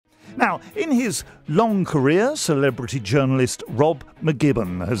Now, in his long career, celebrity journalist Rob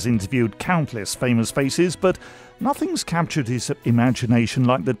McGibbon has interviewed countless famous faces, but nothing's captured his imagination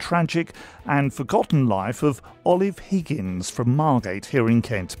like the tragic and forgotten life of Olive Higgins from Margate here in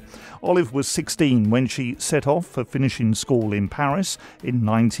Kent. Olive was 16 when she set off for finishing school in Paris in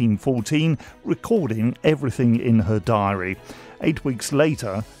 1914, recording everything in her diary. 8 weeks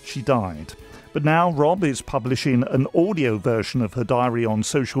later, she died. But now Rob is publishing an audio version of her diary on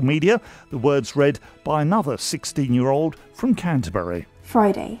social media. The words read by another 16-year-old from Canterbury.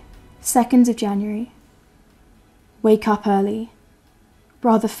 Friday, 2nd of January. Wake up early.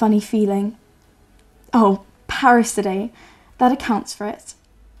 Rather funny feeling. Oh, Paris today. That accounts for it.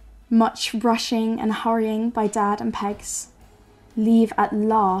 Much rushing and hurrying by Dad and Pegs. Leave at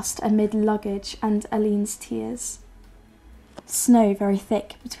last amid luggage and Aline's tears. Snow very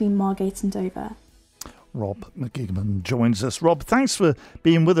thick between Margate and Dover. Rob McGibbon joins us. Rob, thanks for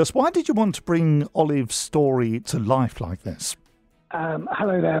being with us. Why did you want to bring Olive's story to life like this?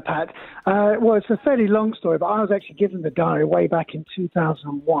 Hello there, Pat. Well, it's a fairly long story, but I was actually given the diary way back in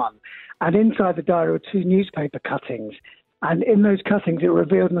 2001. And inside the diary were 2 newspaper cuttings. And in those cuttings, it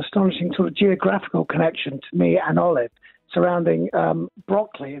revealed an astonishing sort of geographical connection to me and Olive surrounding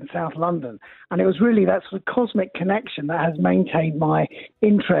Brockley in South London. And it was really that sort of cosmic connection that has maintained my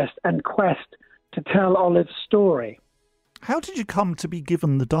interest and quest to tell Olive's story. How did you come to be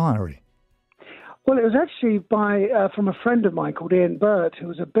given the diary? Well, it was actually from a friend of mine called Ian Burt, who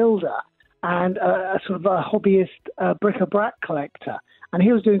was a builder and a sort of a hobbyist bric-a-brac collector. And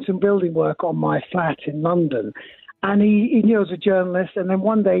he was doing some building work on my flat in London. And he knew I was a journalist. And then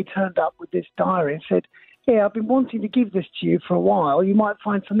one day he turned up with this diary and said, "Hey, I've been wanting to give this to you for a while. You might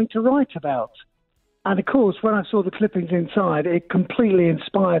find something to write about." And of course, when I saw the clippings inside, it completely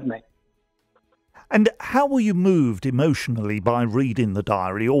inspired me. And how were you moved emotionally by reading the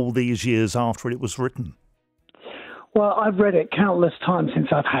diary all these years after it was written? Well, I've read it countless times since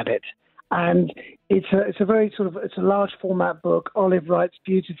I've had it. And it's a very it's a large format book. Olive writes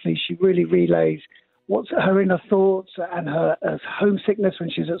beautifully. She really relays what's her inner thoughts and her homesickness when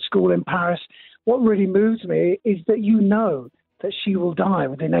she's at school in Paris. What really moves me is that you know that she will die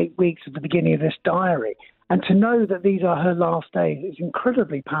within 8 weeks of the beginning of this diary. And to know that these are her last days is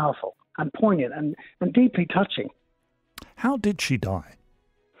incredibly powerful and poignant and deeply touching. How did she die?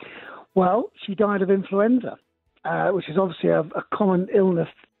 Well, she died of influenza, which is obviously a common illness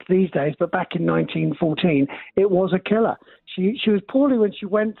these days, but back in 1914, it was a killer. She was poorly when she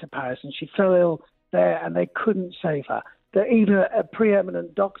went to Paris, and she fell ill there, and they couldn't save her. Even a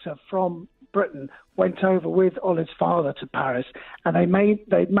preeminent doctor from Britain went over with Olive's father to Paris, and they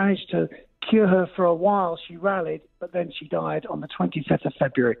managed to cure her for a while. She rallied, but then she died on the 25th of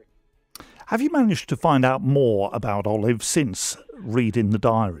February. Have you managed to find out more about Olive since reading the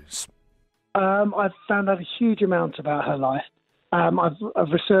diaries? I've found out a huge amount about her life.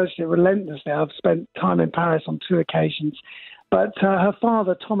 I've researched it relentlessly. I've spent time in Paris on 2 occasions. But her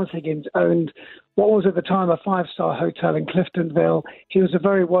father, Thomas Higgins, owned what was at the time a 5-star hotel in Cliftonville. He was a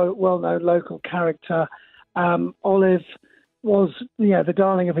very well-known local character. Olive was the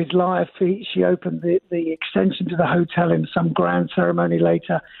darling of his life. She opened the extension to the hotel in some grand ceremony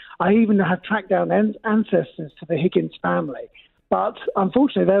later. I even have tracked down ancestors to the Higgins family. But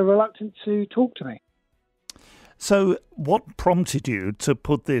unfortunately, they're reluctant to talk to me. So what prompted you to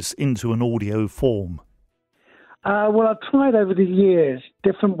put this into an audio form? Well, I've tried over the years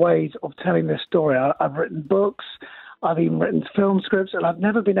different ways of telling this story. I've written books, I've even written film scripts, and I've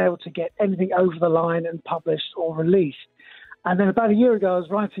never been able to get anything over the line and published or released. And then about a year ago, I was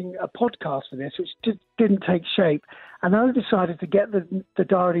writing a podcast for this, which didn't take shape. And I decided to get the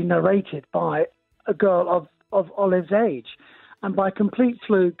diary narrated by a girl of Olive's age. And by complete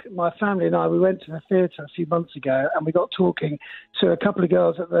fluke, my family and I, we went to the theatre a few months ago, and we got talking to a couple of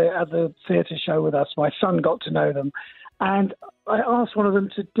girls at the theatre show with us. My son got to know them. And I asked one of them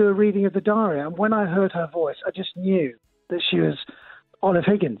to do a reading of the diary. And when I heard her voice, I just knew that she was Olive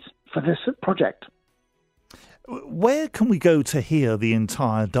Higgins for this project. Where can we go to hear the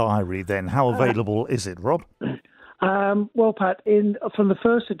entire diary then? How available is it, Rob? Well, Pat, from the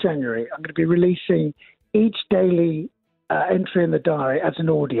 1st of January, I'm going to be releasing each daily entry in the diary as an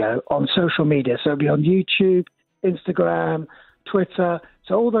audio on social media. So it'll be on YouTube, Instagram, Twitter,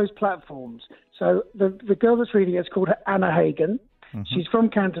 so all those platforms. So the girl that's reading it's called Anna Hagan. Mm-hmm. She's from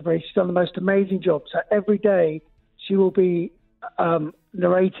Canterbury. She's done the most amazing job. So every day she will be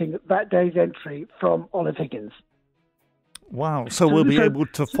narrating that day's entry from Olive Higgins. Wow. So we'll be able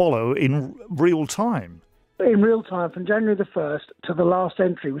to follow in real time. in real time from January the 1st to the last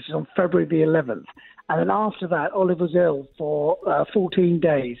entry, which is on February the 11th. And then after that, Olive was ill for 14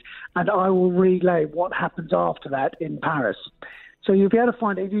 days. And I will relay what happens after that in Paris. So you'll be able to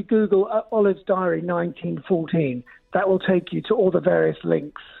find it. If you Google Olive's Diary 1914, that will take you to all the various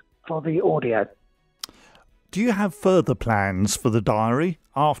links for the audio. Do you have further plans for the diary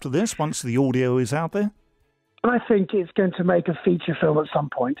after this, once the audio is out there? I think it's going to make a feature film at some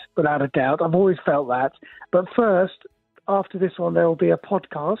point, without a doubt. I've always felt that. But first, after this one, there will be a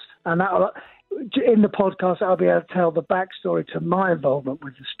podcast. And in the podcast, I'll be able to tell the backstory to my involvement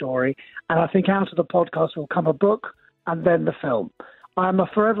with the story. And I think out of the podcast will come a book and then the film. I'm a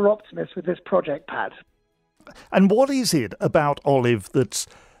forever optimist with this project, Pat. And what is it about Olive that's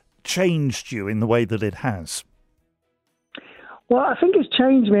changed you in the way that it has? Well, I think it's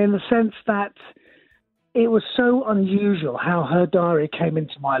changed me in the sense that it was so unusual how her diary came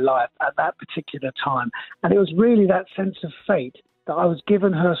into my life at that particular time. And it was really that sense of fate that I was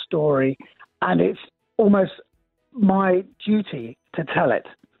given her story, and it's almost my duty to tell it.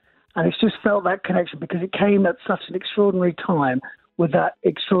 And it's just felt that connection because it came at such an extraordinary time with that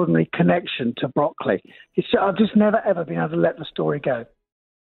extraordinary connection to broccoli. I've just never, ever been able to let the story go.